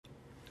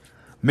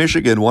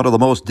Michigan, one of the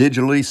most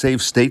digitally safe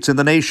states in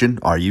the nation.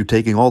 Are you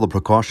taking all the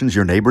precautions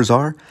your neighbors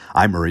are?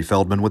 I'm Murray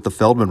Feldman with the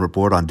Feldman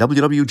Report on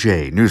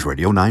WWJ News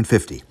Radio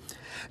 950.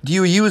 Do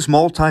you use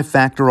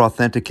multi-factor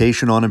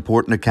authentication on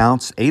important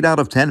accounts? 8 out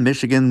of 10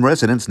 Michigan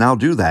residents now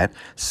do that.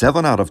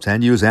 7 out of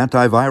 10 use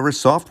antivirus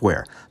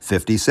software.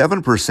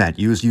 57%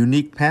 use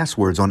unique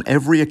passwords on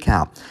every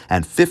account.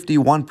 And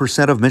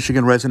 51% of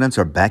Michigan residents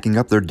are backing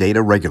up their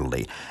data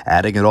regularly.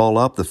 Adding it all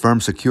up, the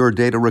firm Secure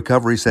Data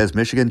Recovery says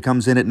Michigan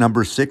comes in at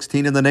number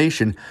 16 in the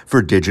nation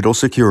for digital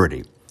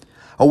security.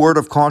 A word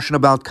of caution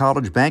about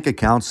college bank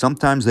accounts.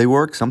 Sometimes they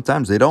work,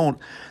 sometimes they don't.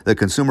 The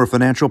Consumer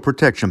Financial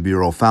Protection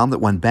Bureau found that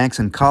when banks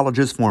and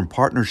colleges form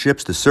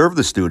partnerships to serve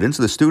the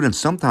students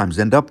sometimes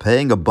end up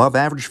paying above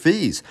average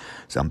fees.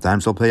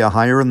 Sometimes they'll pay a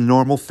higher than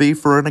normal fee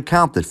for an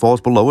account that falls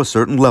below a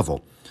certain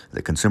level.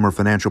 The Consumer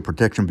Financial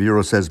Protection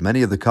Bureau says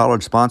many of the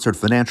college-sponsored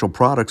financial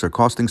products are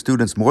costing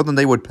students more than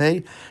they would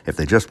pay if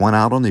they just went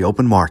out on the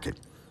open market.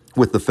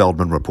 With the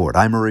Feldman Report,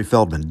 I'm Murray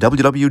Feldman,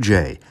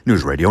 WWJ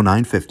News Radio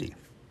 950.